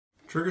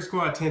Trigger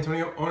Squad,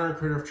 Antonio, owner and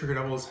creator of Trigger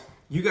Devils.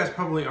 You guys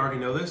probably already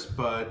know this,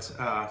 but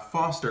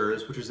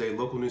Foster's, which is a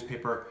local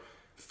newspaper,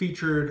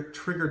 featured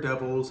Trigger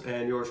Devils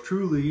and yours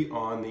truly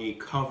on the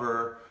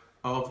cover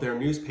of their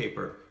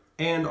newspaper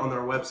and on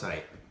their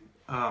website.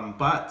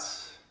 But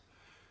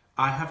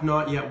I have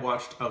not yet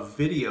watched a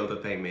video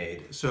that they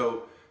made.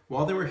 So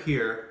while they were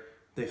here,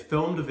 they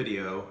filmed a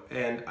video,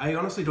 and I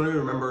honestly don't even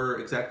remember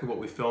exactly what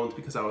we filmed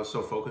because I was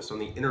so focused on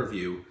the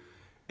interview.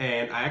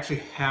 And I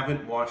actually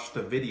haven't watched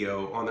the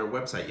video on their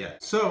website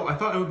yet. So I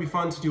thought it would be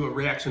fun to do a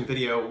reaction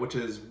video, which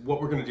is what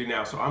we're gonna do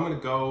now. So I'm gonna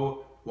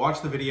go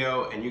watch the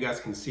video and you guys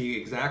can see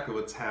exactly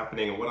what's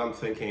happening and what I'm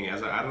thinking,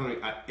 as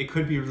it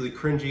could be really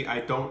cringy. I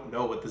don't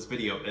know what this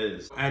video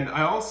is. And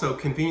I also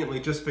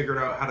conveniently just figured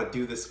out how to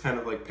do this kind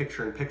of like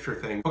picture-in-picture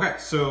thing. Okay,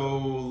 so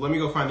let me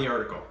go find the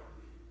article.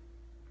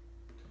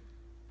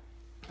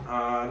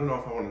 I don't know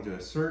if I wanna do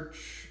a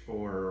search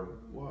or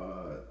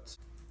what.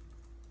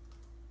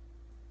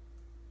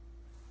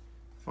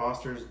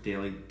 Foster's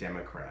Daily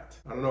Democrat.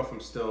 I don't know if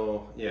I'm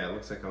still, yeah, it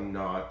looks like I'm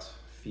not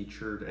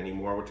featured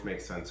anymore, which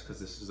makes sense because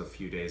this is a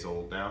few days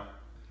old now.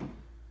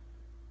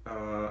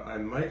 I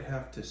might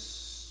have to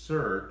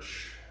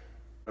search.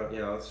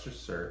 Yeah, let's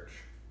just search.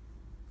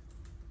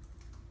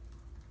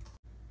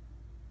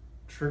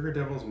 Trigger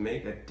Devils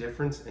make a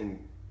difference in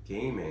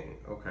gaming.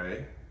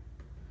 Okay.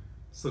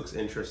 This looks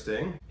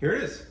interesting. Here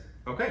it is.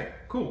 Okay,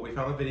 cool. We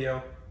found the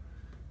video.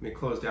 Let me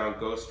close down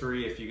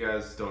Ghostery. If you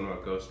guys don't know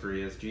what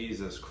Ghostery is,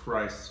 Jesus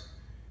Christ.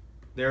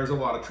 There's a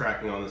lot of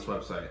tracking on this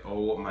website.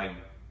 Oh my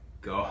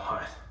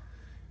God.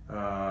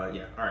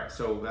 Yeah, all right,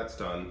 so that's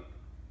done.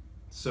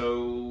 So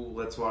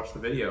let's watch the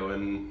video,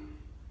 and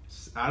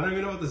I don't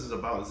even know what this is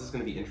about. This is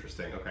gonna be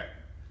interesting, okay.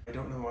 I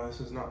don't know why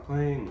this is not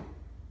playing.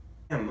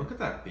 Damn, look at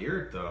that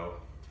beard though.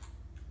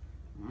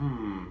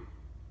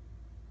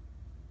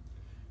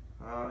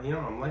 You know,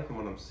 I'm liking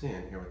what I'm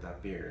seeing here with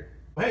that beard.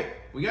 Hey,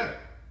 we got it.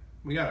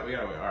 We got it,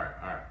 all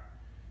right.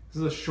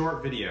 This is a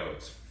short video.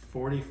 It's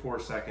 44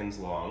 seconds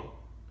long.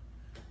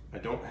 I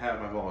don't have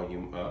my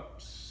volume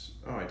up.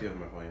 Oh, I do have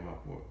my volume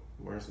up.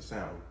 Where's the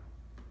sound?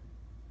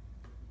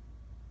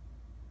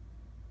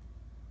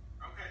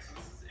 Okay, so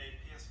this is a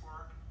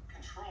PS4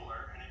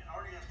 controller, and it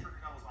already has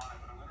Trigger Devils on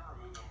it, but I'm going to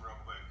remove them real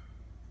quick.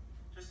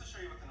 Just to show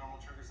you what the normal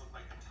triggers look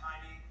like. They're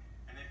tiny,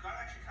 and they've got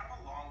actually kind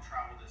of a long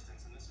travel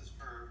distance, and this is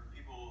for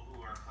people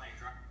who are playing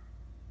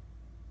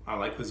I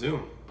like the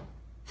zoom.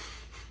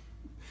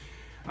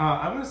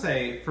 I'm going to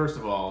say, first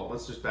of all,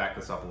 let's just back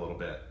this up a little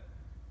bit.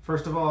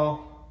 First of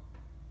all,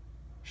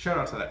 shout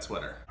out to that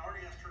sweater. It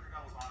already has Trigger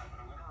Devils on it, but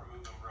I'm going to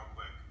remove them real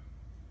quick.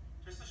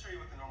 Just to show you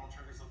what the normal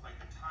triggers look like.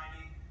 They're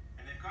tiny,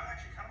 and they've got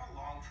actually kind of a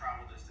long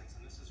travel distance,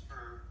 and this is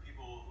for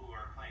people who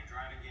are playing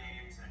driving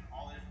games and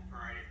all the different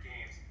variety of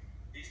games.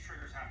 These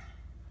triggers have to...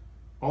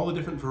 All the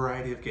different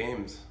variety of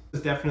games.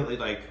 It's definitely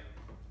like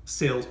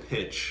sales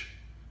pitch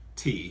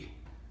T.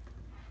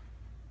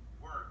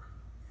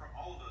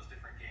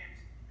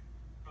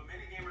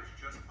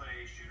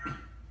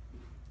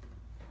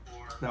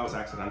 That was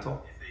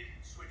accidental. If they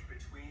switch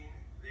between,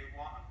 they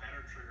want a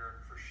better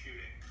trigger for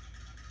shooting.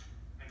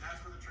 And that's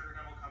where the Trigger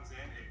Devil comes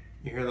in.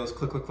 You hear those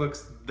click, click,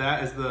 clicks?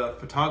 That is the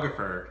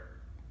photographer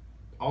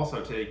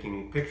also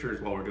taking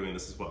pictures while we're doing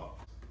this as well.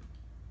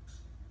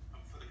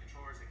 For the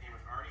controllers that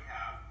gamers already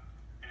have,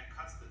 and it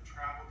cuts the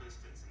travel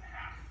distance in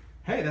half.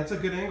 Hey, that's a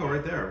good angle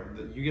right there.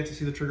 You get to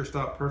see the trigger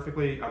stop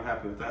perfectly. I'm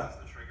happy with that. That's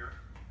the trigger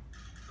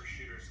for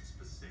shooters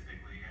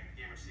specifically, and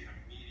gamers see an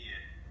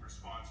immediate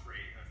response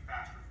rate, a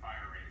faster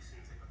fire rate as soon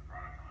as they put the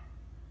product on.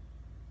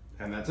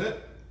 And that's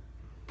it.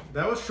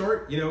 That was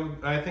short. You know,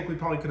 I think we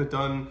probably could have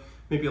done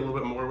maybe a little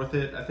bit more with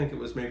it. I think it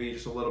was maybe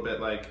just a little bit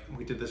like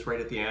we did this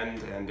right at the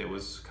end and it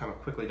was kind of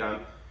quickly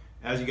done.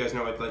 As you guys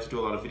know, I'd like to do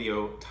a lot of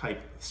video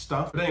type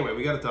stuff. But anyway,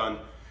 we got it done.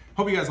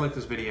 Hope you guys liked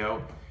this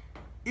video.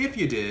 If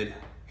you did,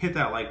 hit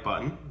that like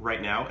button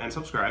right now and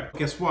subscribe.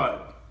 Guess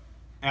what?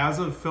 As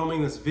of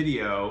filming this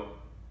video,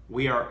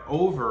 we are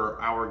over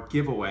our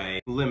giveaway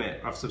limit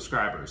of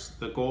subscribers.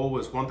 The goal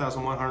was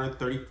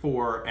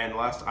 1,134, and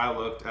last I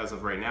looked, as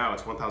of right now,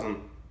 it's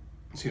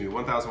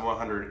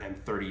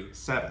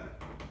 1,137.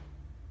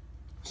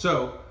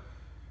 So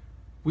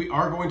we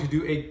are going to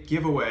do a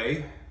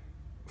giveaway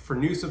for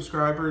new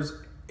subscribers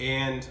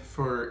and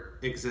for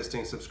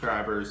existing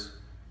subscribers.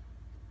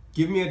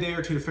 Give me a day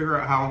or two to figure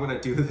out how I'm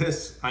gonna do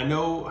this. I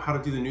know how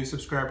to do the new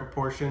subscriber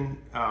portion,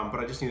 but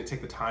I just need to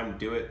take the time to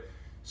do it.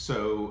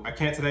 So I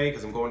can't today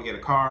because I'm going to get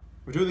a car.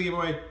 We're doing the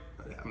giveaway.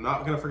 I'm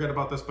not gonna forget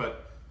about this,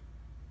 but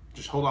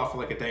just hold off for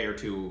like a day or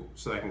two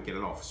so that I can get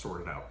it all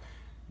sorted out.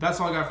 That's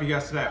all I got for you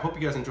guys today. I hope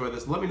you guys enjoyed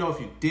this. Let me know if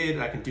you did.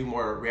 I can do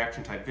more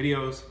reaction type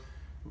videos.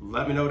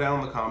 Let me know down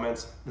in the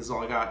comments. This is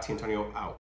all I got. T. Antonio out.